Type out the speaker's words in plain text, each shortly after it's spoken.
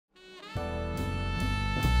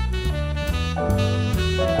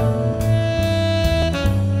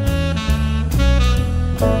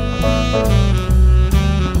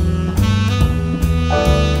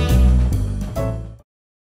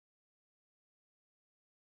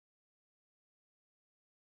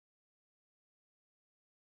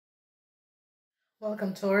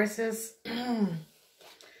Welcome, Tauruses.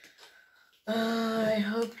 I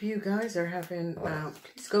hope you guys are having.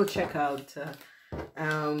 Please go check out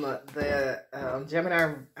the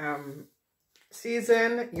Gemini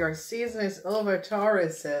season. Your season is over,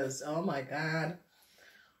 Tauruses. Oh my God.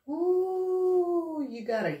 Ooh, you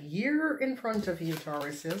got a year in front of you,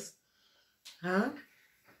 Tauruses. Huh?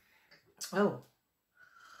 Oh,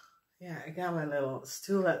 yeah. I got my little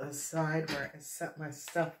stool at the side where I set my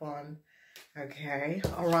stuff on. Okay,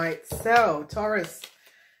 all right, so Taurus,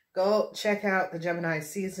 go check out the Gemini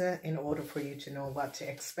season in order for you to know what to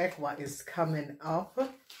expect, what is coming up,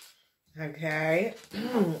 okay,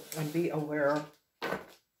 and be aware of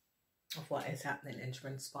what is happening and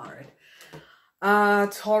transpired.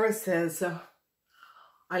 Taurus says,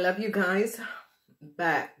 I love you guys,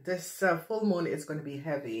 but this full moon is going to be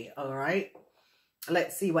heavy, all right?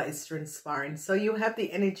 Let's see what is transpiring. So you have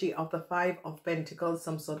the energy of the Five of Pentacles,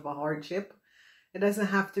 some sort of a hardship. It doesn't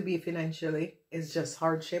have to be financially. It's just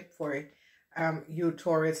hardship for you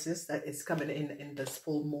Tauruses that is coming in this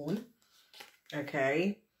full moon.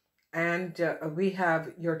 Okay. And we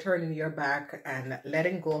have you're turning your back and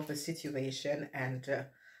letting go of a situation and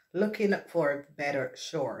looking for better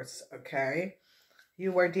shores. Okay.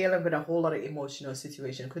 You were dealing with a whole lot of emotional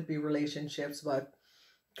situation. Could be relationships, but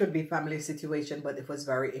could be family situation, but it was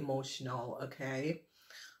very emotional. Okay.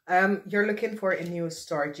 You're looking for a new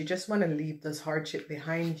start. You just want to leave this hardship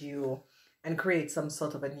behind you and create some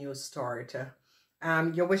sort of a new start.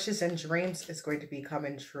 Your wishes and dreams is going to be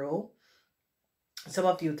coming true. Some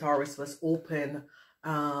of you Taurus was open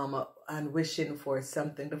and wishing for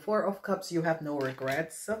something. The Four of Cups, you have no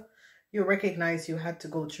regrets. You recognize you had to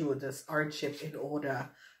go through this hardship in order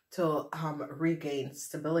to regain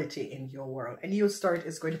stability in your world. A new start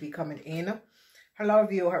is going to be coming in. A lot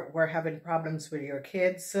of you were having problems with your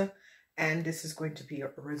kids, and this is going to be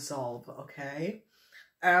resolved, okay?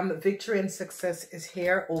 Victory and success is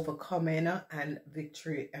here, overcoming and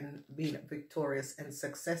victory and being victorious and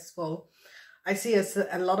successful. I see as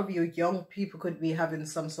a lot of you young people could be having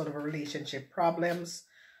some sort of a relationship problems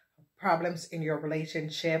in your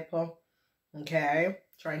relationship, okay?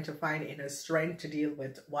 Trying to find inner strength to deal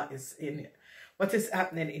with what is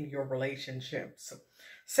happening in your relationships.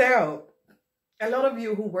 So a lot of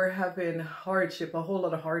you who were having hardship, a whole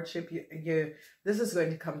lot of hardship, this is going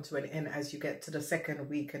to come to an end as you get to the second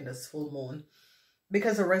week in this full moon,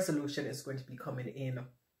 because a resolution is going to be coming in.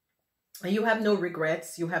 And you have no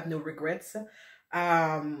regrets. You have no regrets.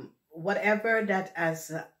 Whatever that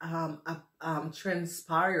has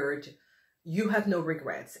transpired, you have no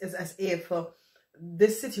regrets. It's as if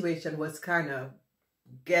this situation was kind of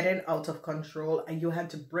getting out of control and you had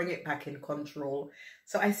to bring it back in control.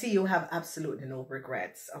 So I see you have absolutely no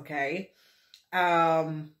regrets, okay?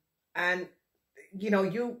 And you know,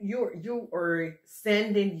 you are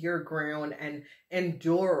standing your ground and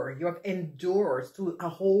you have endured through a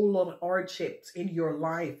whole lot of hardships in your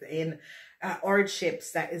life, in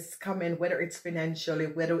hardships that is coming, whether it's financially,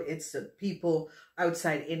 whether it's people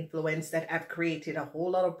outside influence that have created a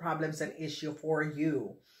whole lot of problems and issue for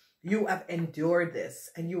you. You have endured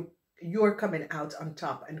this and you're coming out on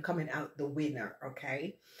top and coming out the winner,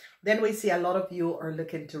 okay? Then we see a lot of you are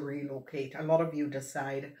looking to relocate. A lot of you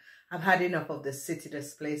decide, I've had enough of this city,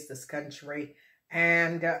 this place, this country.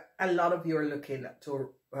 And a lot of you are looking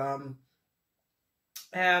to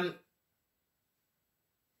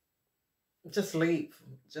just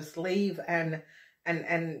leave and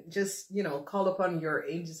just, you know, call upon your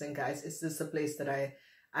angels and guides. Is this a place that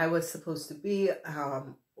I was supposed to be?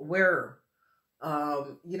 Where,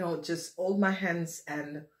 you know, just hold my hands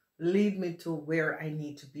and lead me to where I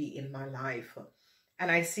need to be in my life. And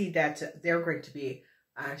I see that they're going to be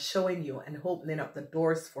showing you and opening up the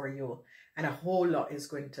doors for you. And a whole lot is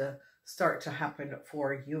going to start to happen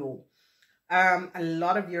for you. A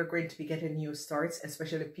lot of you are going to be getting new starts,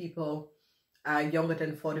 especially people younger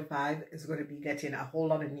than 45 is going to be getting a whole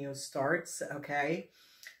lot of new starts, okay?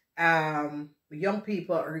 Young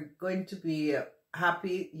people are going to be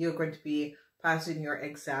happy. You're going to be passing your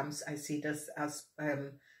exams. I see this as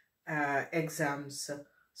exams,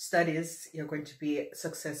 studies. You're going to be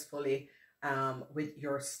successfully with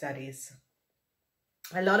your studies.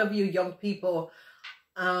 A lot of you young people,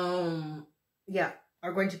 yeah,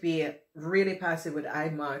 are going to be really passing with high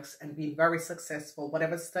marks and being very successful.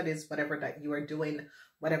 Whatever studies, whatever that you are doing,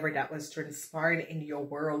 whatever that was transpiring in your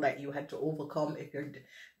world that you had to overcome. If you're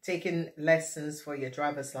taking lessons for your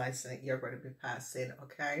driver's license, you're going to be passing,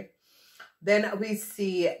 okay? Then we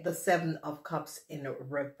see the Seven of Cups in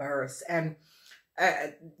reverse. And,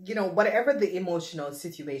 you know, whatever the emotional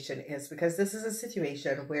situation is, because this is a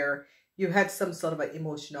situation where you had some sort of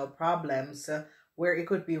emotional problems, where it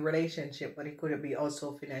could be relationship, but it could be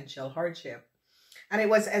also financial hardship. And it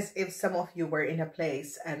was as if some of you were in a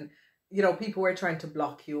place and, you know, people were trying to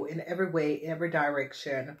block you in every way, every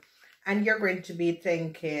direction. And you're going to be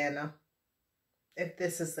thinking, if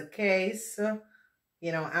this is the case,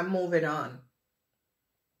 you know, I'm moving on.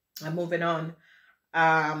 I'm moving on.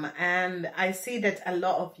 And I see that a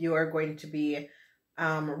lot of you are going to be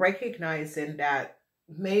recognizing that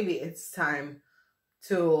maybe it's time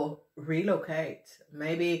to relocate.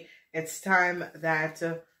 Maybe it's time that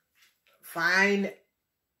find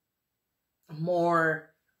more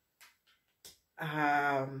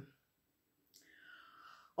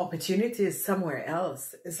opportunities somewhere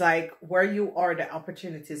else. It's like where you are, the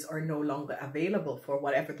opportunities are no longer available for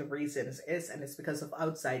whatever the reasons is, and it's because of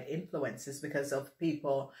outside influences, because of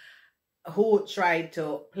people who try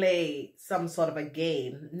to play some sort of a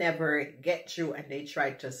game, never get you, and they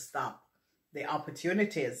try to stop the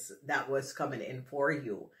opportunities that was coming in for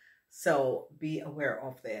you. So be aware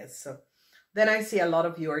of this. Then I see a lot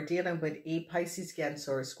of you are dealing with a Pisces,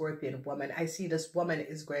 Cancer, or Scorpion woman. I see this woman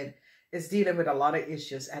is dealing with a lot of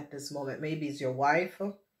issues at this moment. Maybe it's your wife.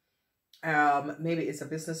 Maybe it's a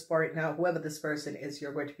business partner. Whoever this person is,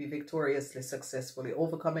 you're going to be victoriously, successfully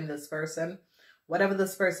overcoming this person. Whatever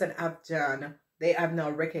this person have done, they have now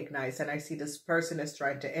recognized. And I see this person is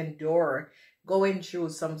trying to endure going through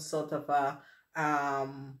some sort of a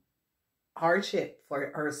hardship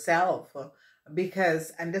for herself.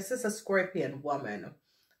 Because, and this is a Scorpion woman.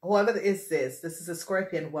 Whoever is this is a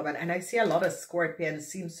Scorpion woman. And I see a lot of Scorpions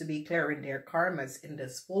seems to be clearing their karmas in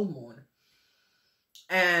this full moon.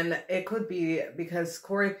 And it could be because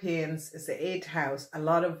Scorpions is the 8th house. A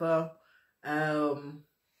lot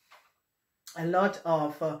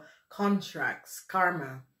of contracts,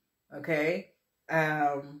 karma. Okay.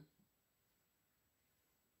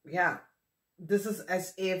 Yeah. This is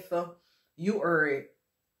as if you are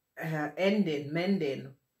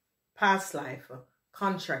mending past life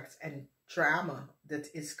contracts and drama that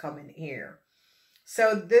is coming here.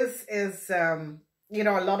 So this is, you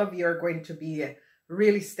know, a lot of you are going to be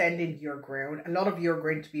really standing your ground. A lot of you are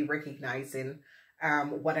going to be recognizing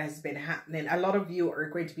what has been happening. A lot of you are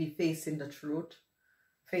going to be facing the truth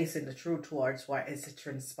towards what is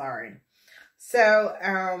transpiring. So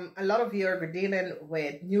a lot of you are dealing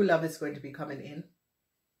with new love is going to be coming in.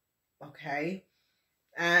 Okay.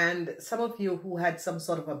 And some of you who had some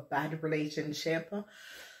sort of a bad relationship,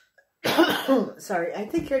 sorry, I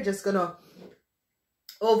think you're just going to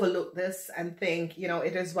overlook this and think, you know,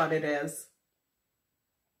 it is what it is.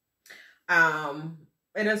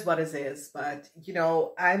 It is what it is, but, you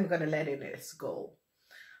know, I'm going to let it go.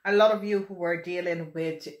 A lot of you who are dealing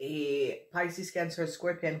with a Pisces, Cancer,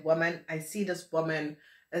 Scorpion woman, I see this woman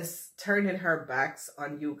is turning her backs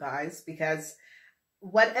on you guys because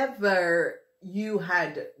whatever you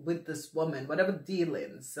had with this woman, whatever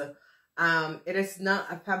dealings, it is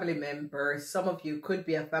not a family member. Some of you could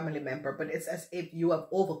be a family member, but it's as if you have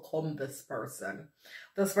overcome this person.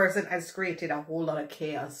 This person has created a whole lot of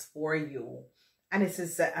chaos for you. And this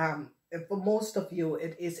is, for most of you,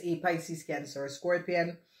 it is a Pisces, Cancer,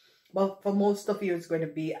 Scorpion. Well, for most of you, it's going to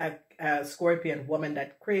be a Scorpion woman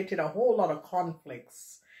that created a whole lot of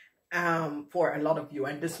conflicts for a lot of you.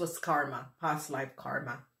 And this was karma, past life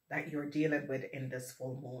karma, that you're dealing with in this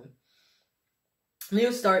full moon.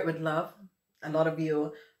 New start with love. A lot of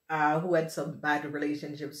you who had some bad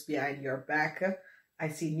relationships behind your back, I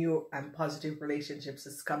see new and positive relationships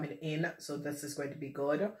is coming in. So this is going to be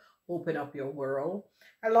good. Open up your world.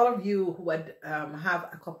 A lot of you who would have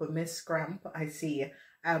a couple miscramp, I see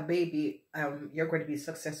a baby, you're going to be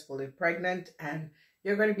successfully pregnant, and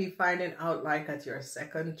you're going to be finding out like at your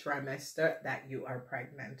 2nd trimester that you are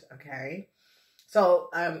pregnant. Okay. So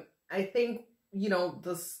I think, you know,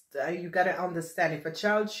 this you got to understand, if a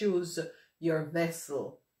child choose your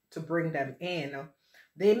vessel to bring them in,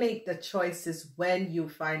 they make the choices when you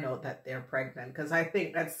find out that they're pregnant. Because I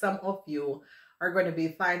think that some of you are going to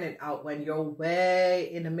be finding out when you're way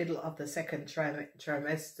in the middle of the 2nd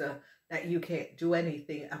trimester that you can't do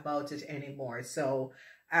anything about it anymore. So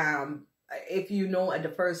if you know at the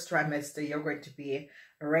 1st trimester, you're going to be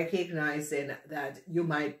recognizing that you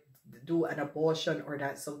might do an abortion or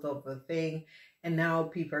that sort of a thing. And now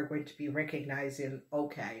people are going to be recognizing,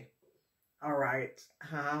 okay, all right,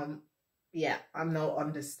 yeah, I'm now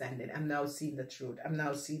understanding. I'm now seeing the truth. I'm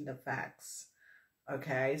now seeing the facts.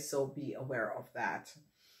 Okay, so be aware of that.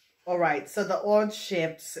 All right, so the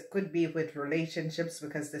hardships could be with relationships,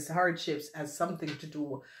 because this hardships has something to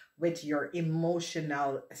do with your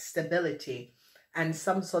emotional stability, and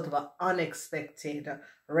some sort of an unexpected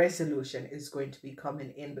resolution is going to be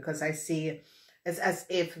coming in, because I see it's as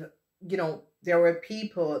if you know, there were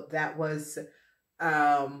people that was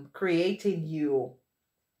creating you,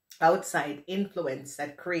 outside influence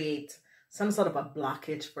that create some sort of a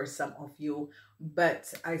blockage for some of you.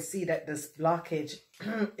 But I see that this blockage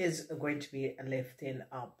is going to be lifting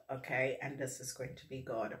up, okay? And this is going to be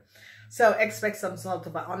good. So expect some sort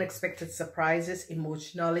of unexpected surprises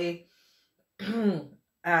emotionally.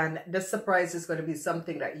 And the surprise is going to be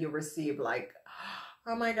something that you receive like,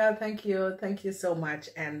 oh my God, thank you so much.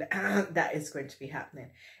 And that is going to be happening.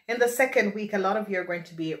 In the second week, a lot of you are going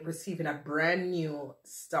to be receiving a brand new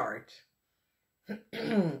start.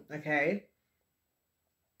 Okay?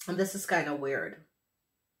 And this is kind of weird.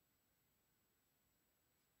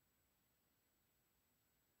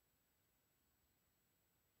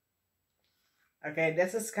 Okay,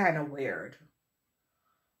 this is kind of weird.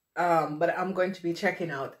 But I'm going to be checking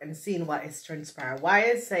out and seeing what is transpiring. Why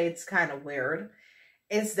I say it's kind of weird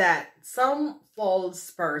is that some false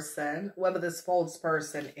person, whoever this false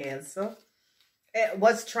person is,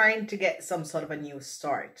 was trying to get some sort of a new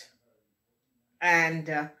start. And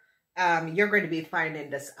you're going to be finding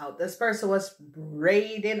this out. This person was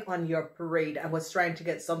raiding on your parade and was trying to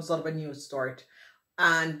get some sort of a new start.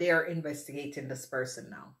 And they're investigating this person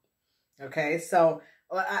now. Okay, so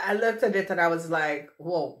I looked at it and I was like,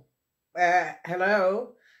 whoa,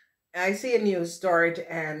 hello. I see a new start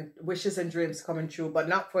and wishes and dreams coming true, but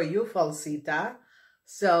not for you, Falsita.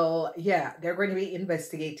 So yeah, they're going to be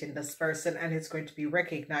investigating this person and it's going to be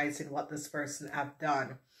recognizing what this person have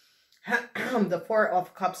done. The Four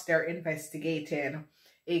of Cups, they're investigating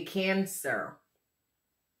a Cancer.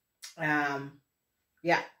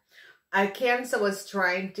 Yeah. A Cancer was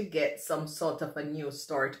trying to get some sort of a new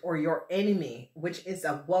start, or your enemy, which is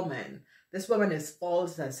a woman. This woman is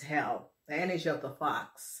false as hell. The energy of the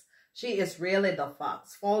fox. She is really the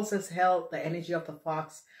fox. False as hell, the energy of the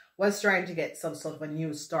fox was trying to get some sort of a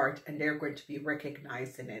new start, and they're going to be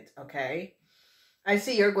recognizing it, okay? I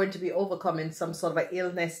see you're going to be overcoming some sort of an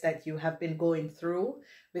illness that you have been going through,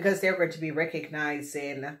 because they're going to be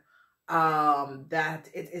recognizing that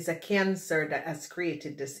it is a Cancer that has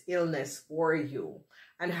created this illness for you.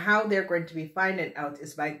 And how they're going to be finding out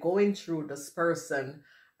is by going through this person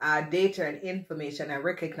data and information and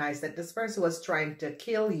recognize that this person was trying to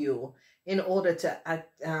kill you in order to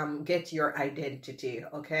get your identity,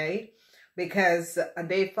 okay? Because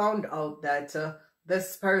they found out that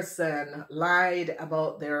this person lied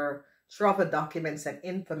about their travel documents and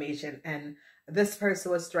information, and this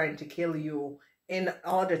person was trying to kill you in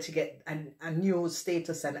order to get a new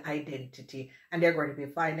status and identity. And they're going to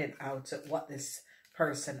be finding out what this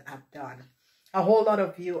person have done. A whole lot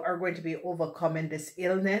of you are going to be overcoming this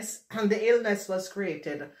illness. And the illness was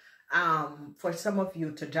created for some of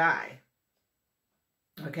you to die.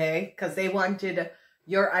 Okay? Because they wanted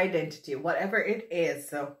your identity, whatever it is.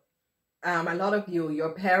 So, a lot of you,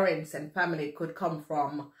 your parents and family could come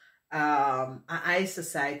from a high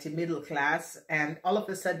society, middle class, and all of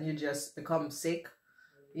a sudden you just become sick,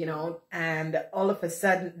 you know, and all of a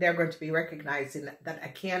sudden they're going to be recognizing that a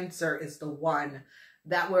Cancer is the one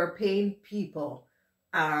that were paying people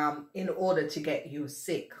in order to get you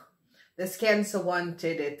sick. This Cancer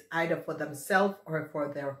wanted it either for themselves or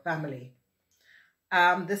for their family.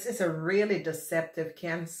 This is a really deceptive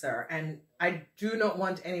Cancer, and I do not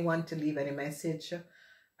want anyone to leave any message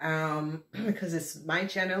because it's my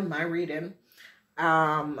channel, my reading,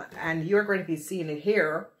 and you're going to be seeing it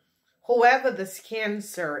here. Whoever this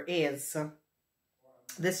Cancer is,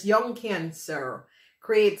 this young Cancer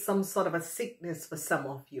creates some sort of a sickness for some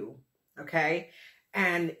of you, okay?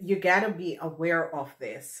 And you got to be aware of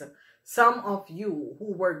this. Some of you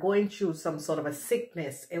who were going through some sort of a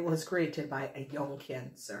sickness, it was created by a young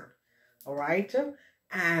Cancer, all right?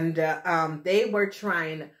 And they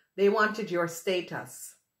wanted your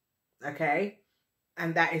status, okay?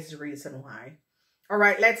 And that is the reason why. All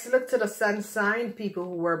right, let's look to the sun sign, people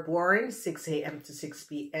who were born 6 a.m. to 6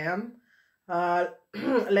 p.m.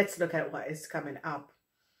 Let's look at what is coming up.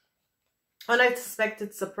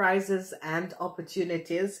 Unexpected surprises and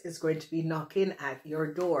opportunities is going to be knocking at your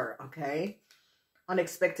door, okay?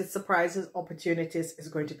 Unexpected surprises, opportunities is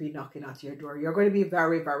going to be knocking at your door. You're going to be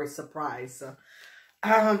very, very surprised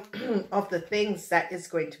of the things that is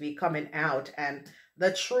going to be coming out and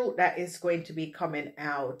the truth that is going to be coming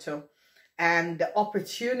out. And the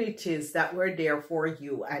opportunities that were there for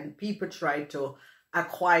you, and people tried to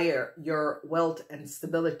acquire your wealth and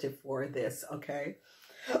stability for this, okay?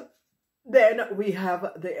 Then we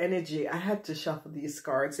have the energy. I had to shuffle these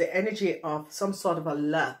cards. The energy of some sort of a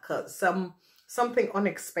luck, something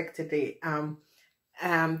unexpectedly.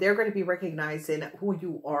 They're going to be recognizing who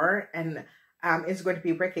you are, and is going to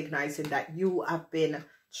be recognizing that you have been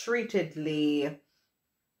treatedly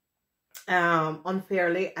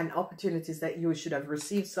unfairly, and opportunities that you should have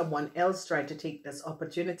received, someone else tried to take these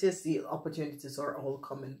opportunities. The opportunities are all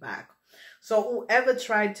coming back. So whoever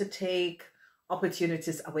tried to take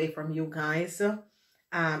opportunities away from you guys,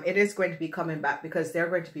 it is going to be coming back, because they're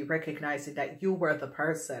going to be recognizing that you were the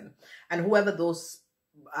person. And whoever those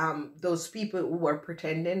people who were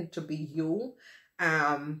pretending to be you,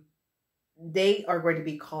 they are going to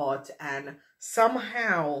be caught. And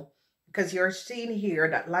somehow, because you're seeing here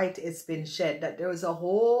that light is being shed, that there was a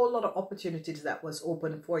whole lot of opportunities that was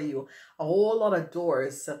open for you, a whole lot of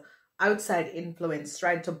doors, outside influence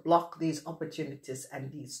trying to block these opportunities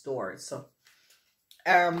and these doors. So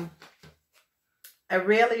I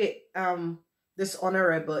really this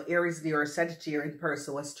honorable Aries, Leo, or Sagittarian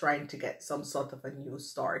person was trying to get some sort of a new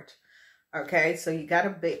start. Okay, so you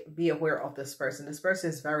got to be aware of this person. This person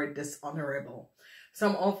is very dishonorable.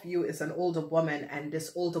 Some of you is an older woman, and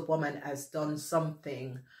this older woman has done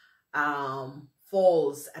something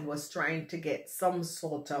false and was trying to get some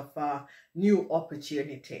sort of new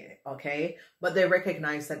opportunity, okay? But they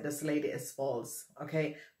recognize that this lady is false,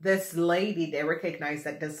 okay? This lady, they recognize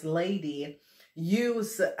that this lady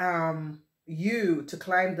used you to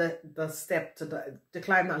climb the step, to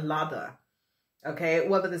climb a ladder. Okay,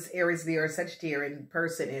 whether this Aries, Leo, or Sagittarian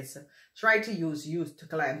person is, try to use you to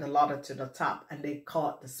climb the ladder to the top, and they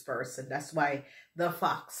caught this person. That's why the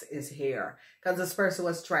fox is here, because this person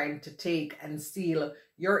was trying to take and steal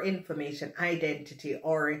your information, identity,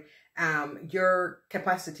 or your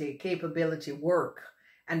capacity, capability, work,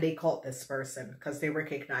 and they caught this person because they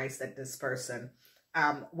recognize that this person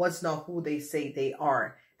was not who they say they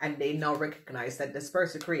are, and they now recognize that this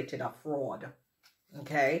person created a fraud.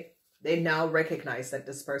 Okay. They now recognize that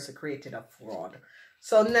this person created a fraud.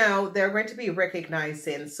 So now they're going to be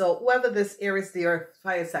recognizing. So whoever this Aries, Leo,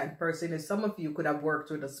 fire sign person is, some of you could have worked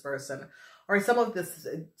with this person, or some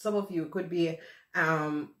of you could be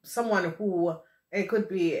someone who, it could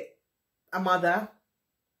be a mother.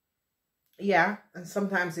 Yeah, and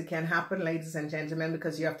sometimes it can happen, ladies and gentlemen,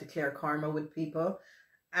 because you have to clear karma with people.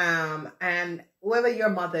 And whoever your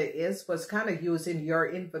mother is was kind of using your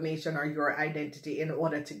information or your identity in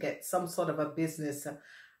order to get some sort of a business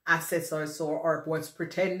assets or so, or was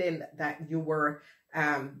pretending that you were,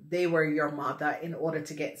 they were your mother in order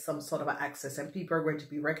to get some sort of access. And people are going to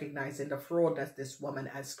be recognizing the fraud that this woman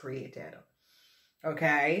has created.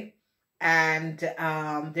 Okay. And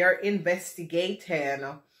they're investigating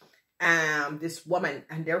this woman,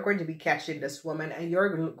 and they're going to be catching this woman, and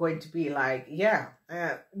you're going to be like, yeah,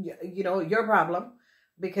 you know, your problem,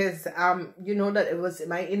 because you know that it was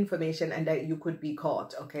my information and that you could be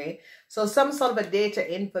caught. Okay, so some sort of a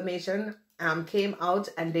data information came out,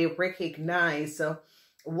 and they recognize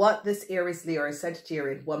what this Aries, Leo, or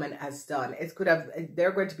Sagittarian woman has done. It could have,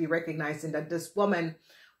 they're going to be recognizing that this woman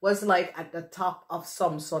was like at the top of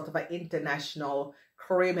some sort of an international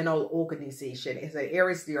criminal organization. Is an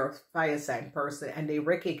Aries, Leo, fire sign person, and they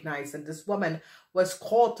recognize that this woman was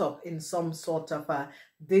caught up in some sort of a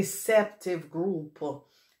deceptive group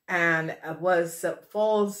and was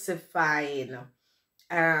falsifying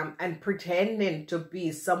and pretending to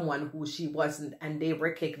be someone who she wasn't, and they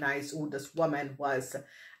recognize who this woman was.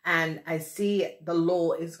 And I see the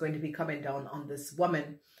law is going to be coming down on this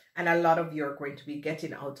woman, and a lot of you are going to be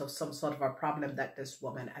getting out of some sort of a problem that this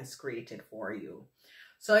woman has created for you.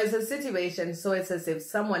 So it's a situation, so it's as if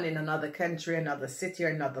someone in another country, another city, or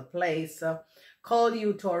another place called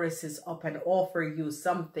you, Tauruses, up and offer you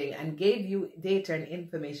something and gave you data and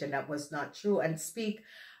information that was not true, and speak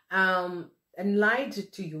and lied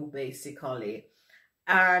to you, basically.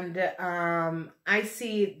 And I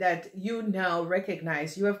see that you now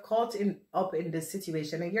recognize you have caught up in this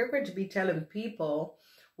situation, and you're going to be telling people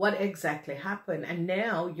what exactly happened. And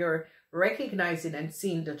now you're recognizing and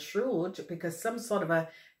seeing the truth, because some sort of a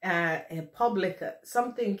public,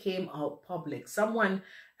 something came out public. Someone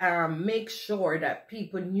make sure that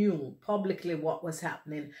people knew publicly what was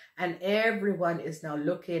happening, and everyone is now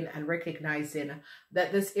looking and recognizing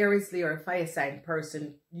that this Aries, Leo, or fire sign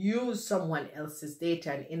person used someone else's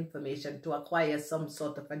data and information to acquire some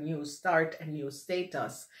sort of a new start, a new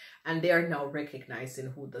status, and they are now recognizing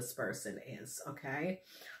who this person is. Okay,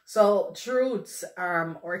 so truths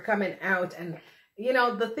are coming out. And you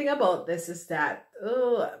know, the thing about this is that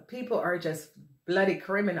people are just bloody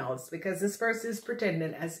criminals, because this person is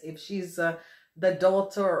pretending as if she's the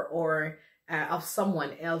daughter or of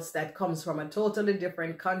someone else that comes from a totally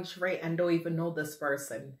different country and don't even know this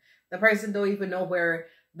person. The person don't even know where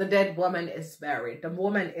the dead woman is buried. The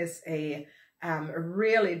woman is a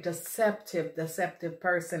really deceptive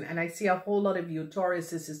person. And I see a whole lot of you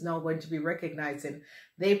Tauruses is now going to be recognizing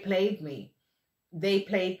they played me. They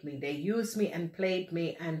played me. They used me and played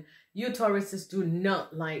me. And you Tauruses do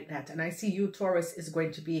not like that. And I see you Taurus is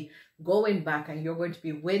going to be going back and you're going to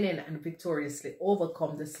be winning and victoriously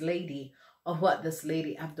overcome this lady of what this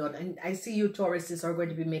lady have done. And I see you Tauruses are going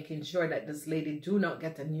to be making sure that this lady do not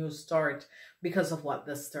get a new start because of what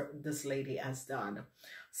this lady has done.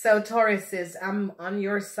 So Tauruses, I'm on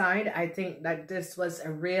your side. I think that this was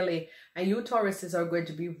a really, and you Tauruses are going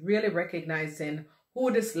to be really recognizing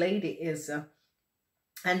who this lady is.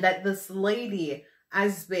 And that this lady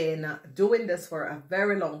has been doing this for a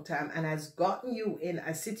very long time and has gotten you in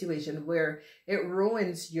a situation where it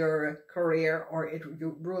ruins your career or it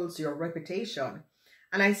ruins your reputation.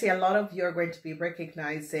 And I see a lot of you are going to be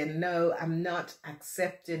recognizing, no, I'm not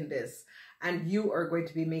accepting this. And you are going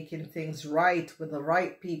to be making things right with the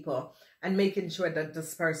right people and making sure that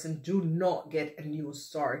this person do not get a new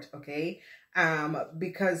start, okay?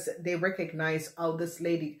 Because they recognize how this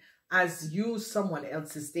lady has used someone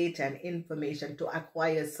else's data and information to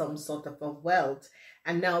acquire some sort of a wealth.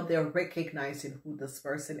 And now they're recognizing who this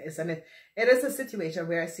person is. And it is a situation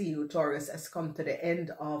where I see you, Taurus, has come to the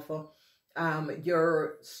end of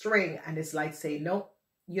your string. And it's like saying, no,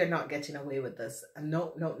 you're not getting away with this. And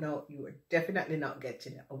no, you are definitely not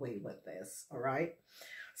getting away with this. All right.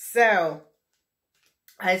 So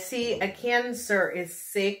I see a Cancer is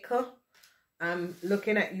sick. I'm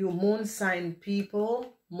looking at you, moon sign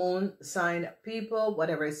people,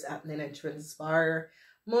 whatever is happening and transpire.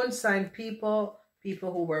 Moon sign people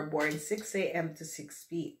who were born 6 a.m. to 6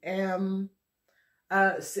 p.m.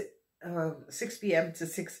 6 p.m. to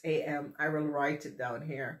 6 a.m. I will write it down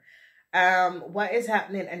here. What is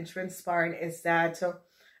happening and transpiring is that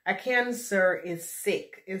a Cancer is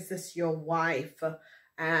sick. Is this your wife?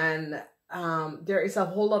 And there is a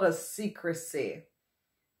whole lot of secrecy.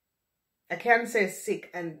 A Cancer is sick,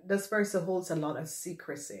 and this person holds a lot of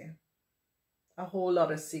secrecy. A whole lot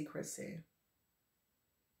of secrecy.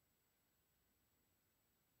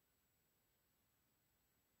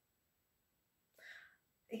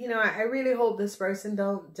 You know, I really hope this person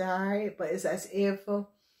don't die, but it's as if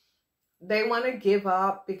they want to give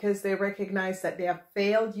up because they recognize that they have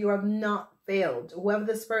failed. You have not failed. Whoever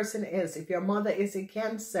this person is, if your mother is a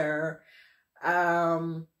Cancer,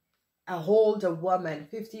 a older woman,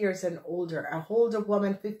 50 years and older, a older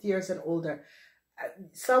woman, 50 years and older.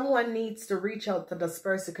 Someone needs to reach out to this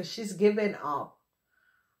person because she's given up.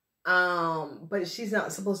 But she's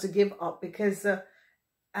not supposed to give up because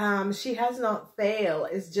she has not failed.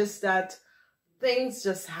 It's just that things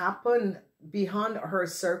just happen beyond her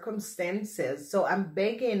circumstances. So I'm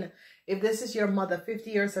begging, if this is your mother,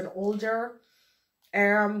 50 years and older,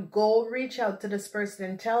 go reach out to this person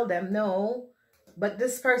and tell them, no, but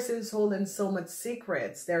this person is holding so much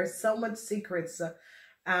secrets. There is so much secrets.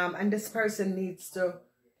 And this person needs to,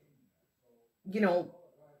 you know,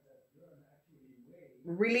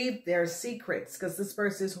 relieve their secrets because this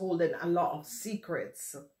person is holding a lot of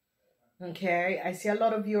secrets. Okay. I see a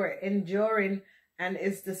lot of you are enduring and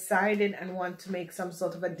is deciding and want to make some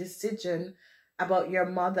sort of a decision about your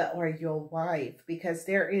mother or your wife, because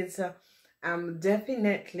there is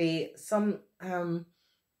definitely some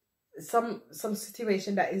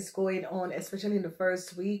situation that is going on, especially in the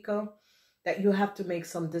first week, that you have to make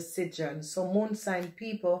some decisions. So moon sign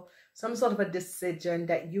people, some sort of a decision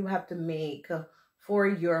that you have to make for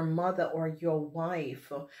your mother or your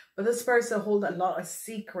wife. But this person holds a lot of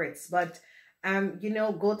secrets, but you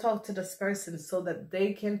know, go talk to this person so that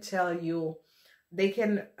they can tell you, they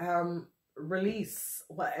can release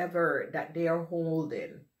whatever that they are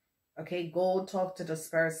holding. Okay, go talk to this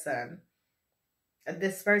person.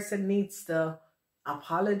 This person needs to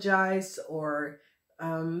apologize or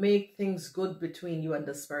make things good between you and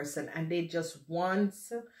this person, and they just want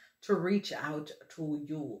to reach out to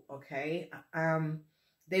you. Okay,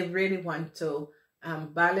 they really want to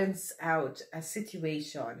balance out a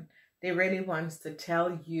situation. They really want to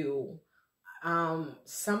tell you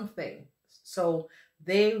something. So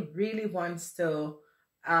they really want to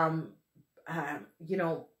you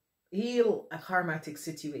know, heal a karmatic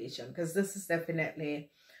situation, because this is definitely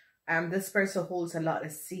this person holds a lot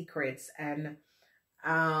of secrets, and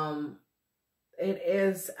it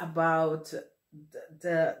is about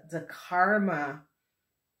the karma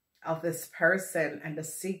of this person and the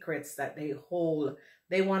secrets that they hold.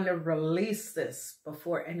 They want to release this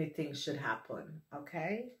before anything should happen.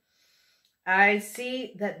 Okay, I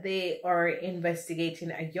see that they are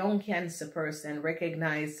investigating a young Cancer person.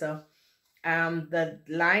 Recognize the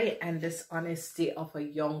lie and dishonesty of a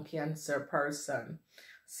young Cancer person.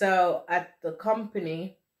 So at the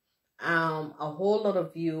company, a whole lot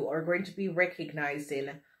of you are going to be recognizing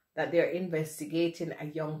that they're investigating a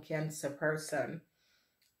young Cancer person.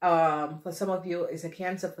 For some of you, it's a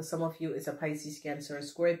Cancer. For some of you, it's a Pisces, Cancer, or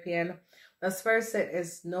Scorpion. This person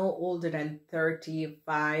is no older than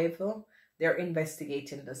 35. They're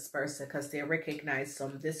investigating this person because they recognize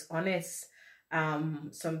some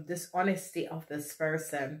dishonesty of this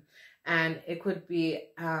person. And it could be,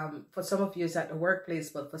 for some of you, it's at the workplace,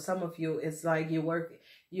 but for some of you, it's like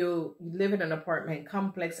you live in an apartment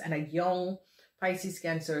complex and a young Pisces,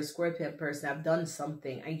 Cancer, or Scorpion person have done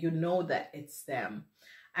something and you know that it's them.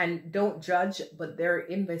 And don't judge, but they're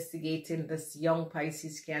investigating this young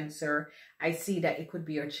Pisces, Cancer. I see that it could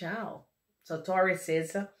be your child. So Taurus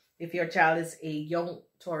is, if your child is a young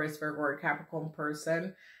Taurus, Virgo, or Capricorn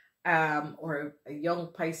person, or a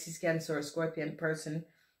young Pisces, Cancer, or Scorpion person,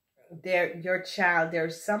 your child,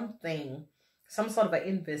 there's some sort of an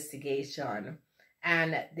investigation,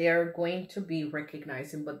 and they're going to be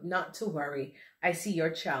recognizing, but not to worry. I see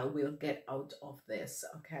your child will get out of this,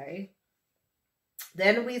 okay?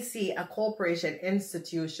 Then we see a corporation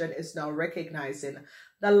institution is now recognizing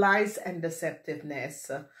the lies and deceptiveness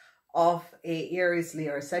of a Aries,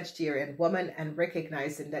 Leo, or Sagittarian woman and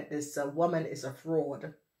recognizing that this woman is a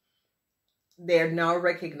fraud. They're now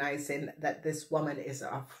recognizing that this woman is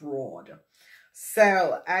a fraud.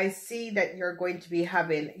 So I see that you're going to be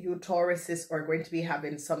having, you Tauruses are going to be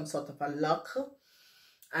having some sort of a luck.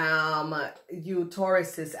 You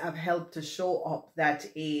Tauruses have helped to show up that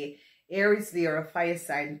a Aries, Leo, or a fire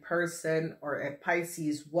sign person or a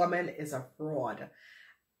Pisces woman is a fraud.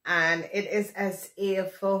 And it is as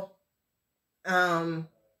if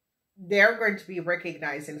they're going to be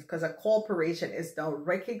recognizing, because a corporation is now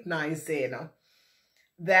recognizing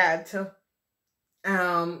that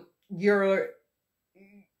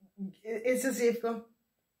it's as if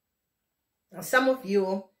some of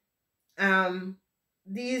you,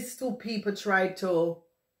 these two people try to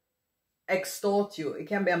extort you. It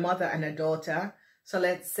can be a mother and a daughter. So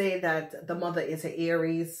let's say that the mother is an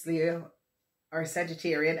Aries, Leo, or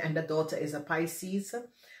Sagittarian, and the daughter is a Pisces.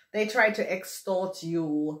 They try to extort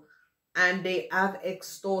you, and they have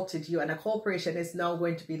extorted you, and a corporation is now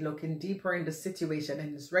going to be looking deeper in the situation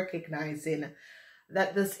and is recognizing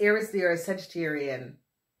that this Aries, Leo, or Sagittarian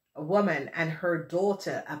woman and her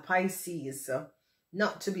daughter, a Pisces,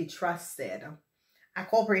 not to be trusted. A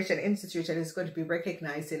corporation institution is going to be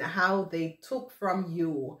recognizing how they took from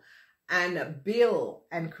you and build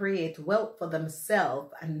and create wealth for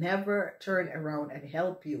themselves and never turn around and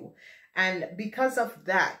help you. And because of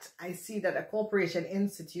that, I see that a corporation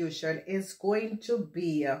institution is going to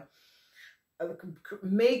be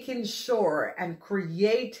making sure and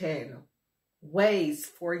creating ways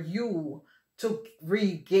for you to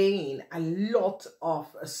regain a lot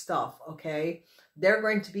of stuff, okay? They're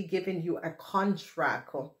going to be giving you a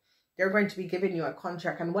contract. They're going to be giving you a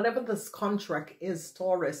contract. And whatever this contract is,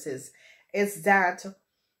 Taurus, is that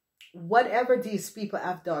whatever these people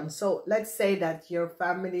have done. So let's say that your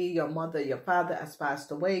family, your mother, your father has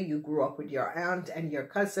passed away. You grew up with your aunt and your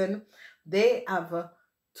cousin. They have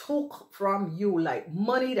took from you like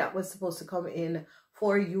money that was supposed to come in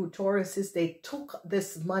for you, Tauruses. They took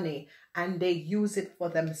this money and they use it for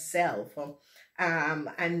themselves.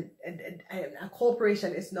 And a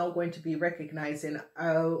corporation is now going to be recognizing,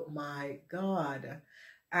 oh my God.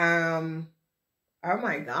 Oh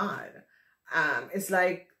my God. It's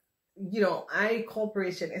like, you know,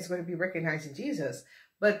 corporation is going to be recognizing Jesus.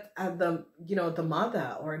 But the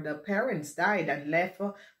mother or the parents died and left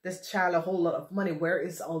this child a whole lot of money. Where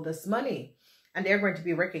is all this money? And they're going to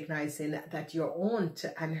be recognizing that your aunt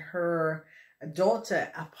and her daughter,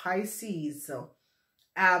 a Pisces,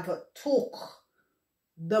 have took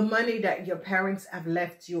the money that your parents have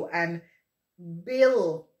left you and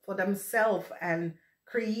build for themselves and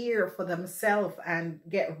create for themselves and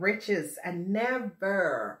get riches and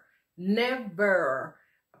never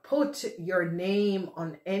put your name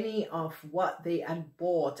on any of what they had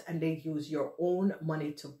bought, and they use your own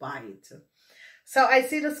money to buy it. So I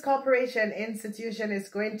see this corporation institution is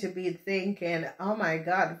going to be thinking, oh my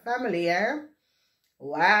God, family, eh?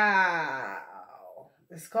 Wow.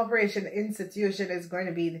 This corporation institution is going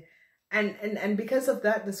to be, and because of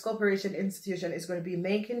that, this corporation institution is going to be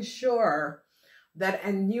making sure that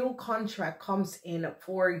a new contract comes in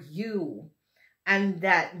for you and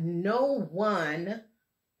that no one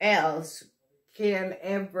else can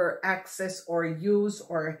ever access or use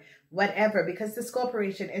or whatever, because this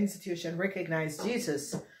corporation institution recognized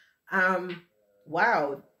Jesus.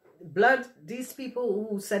 Wow. Blood, these people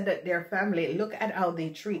who said that their family, look at how they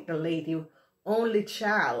treat the lady only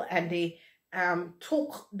child, and they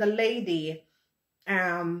took the lady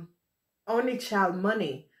only child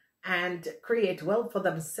money and create wealth for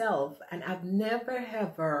themselves, and I've never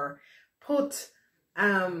ever put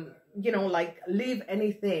you know, like leave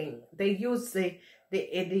anything. They use the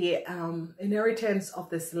inheritance of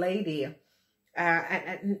this lady,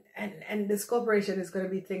 and this corporation is going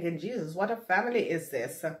to be thinking, Jesus, what a family is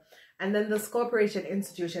this? And then this corporation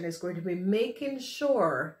institution is going to be making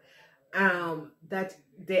sure that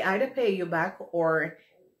they either pay you back, or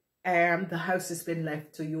the house has been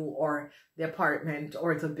left to you, or the apartment,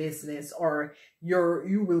 or the business, or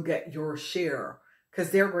you will get your share, because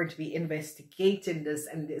they're going to be investigating this,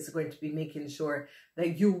 and it's going to be making sure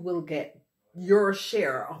that you will get your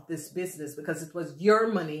share of this business, because it was your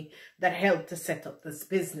money that helped to set up this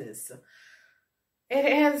business. It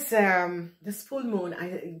is this full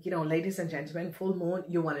moon. You know, ladies and gentlemen, full moon,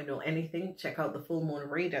 you want to know anything, check out the full moon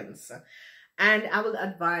readings. And I will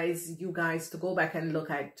advise you guys to go back and look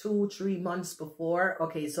at 2-3 months before.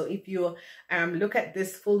 Okay, so if you look at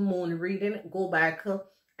this full moon reading, go back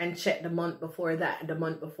and check the month before that, the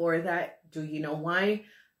month before that. Do you know why?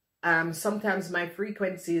 Sometimes my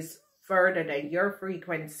frequency is further than your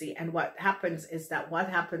frequency, and what happens is that what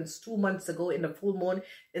happens 2 months ago in the full moon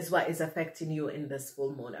is what is affecting you in this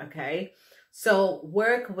full moon. Okay, so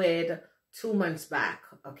work with 2 months back,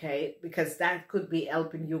 okay, because that could be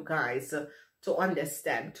helping you guys to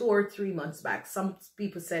understand. 2 or 3 months back, some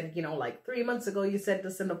people said, you know, like 3 months ago you said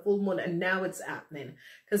this in the full moon, and now it's happening,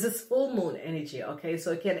 because it's full moon energy. Okay,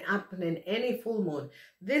 so it can happen in any full moon.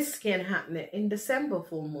 This can happen in December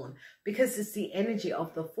full moon, because it's the energy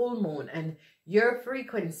of the full moon, and your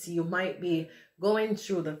frequency, you might be going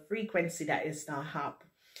through the frequency that is not up.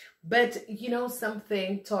 But you know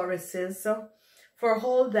something, Tauruses, for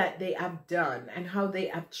all that they have done and how they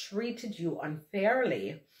have treated you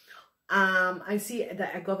unfairly, I see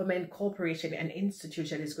that a government, corporation, and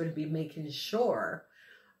institution is going to be making sure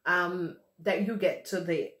that you get to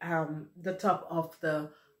the top of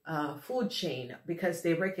the food chain, because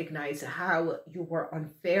they recognize how you were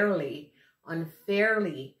unfairly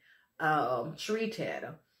treated,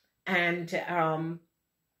 and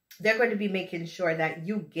they're going to be making sure that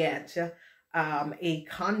you get a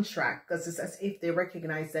contract, because it's as if they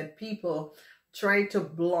recognize that people try to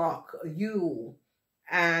block you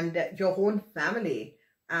and your own family,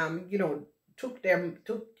 you know, took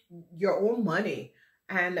your own money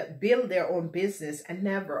and built their own business and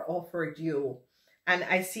never offered you. And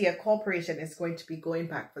I see a corporation is going to be going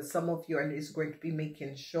back for some of you, and is going to be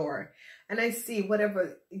making sure. And I see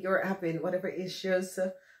whatever you're having, whatever issues,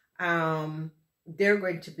 they're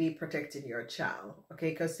going to be protecting your child, okay,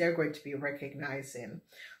 because they're going to be recognizing.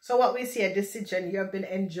 So what we see, a decision, you have been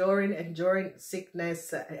enduring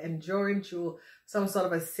sickness, enduring through some sort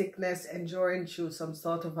of a sickness, enduring through some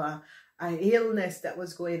sort of a illness that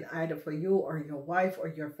was going either for you or your wife or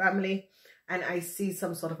your family. And I see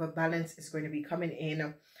some sort of a balance is going to be coming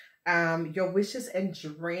in. Your wishes and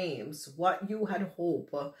dreams, what you had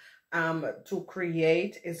hoped to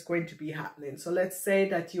create, is going to be happening. So let's say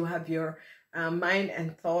that you have your mind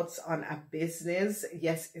and thoughts on a business.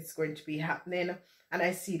 Yes, it's going to be happening. And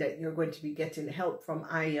I see that you're going to be getting help from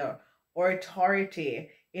higher authority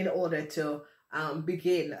in order to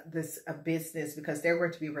begin this business, because they're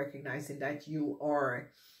going to be recognizing that you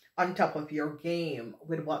are on top of your game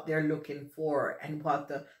with what they're looking for and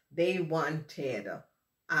what they wanted.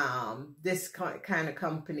 This kind of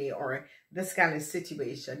company or this kind of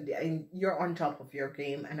situation, and you're on top of your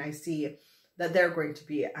game. And I see that they're going to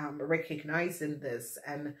be recognizing this,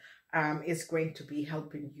 and is going to be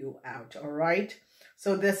helping you out. All right,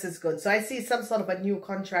 so this is good. So I see some sort of a new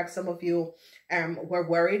contract. Some of you were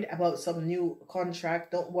worried about some new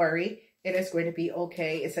contract. Don't worry, it is going to be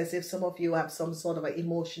okay. It's as if some of you have some sort of an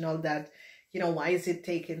emotional that, you know, why is it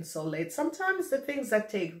taking so late? Sometimes the things that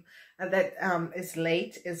take is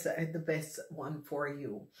late is the best one for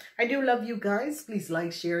you. I do love you guys. Please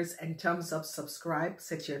like, shares, and thumbs up, subscribe,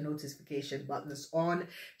 set your notification buttons on,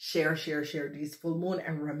 share these full moon,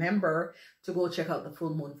 and remember to go check out the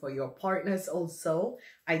full moon for your partners also.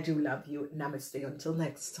 I do love you. Namaste until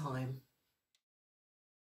next time.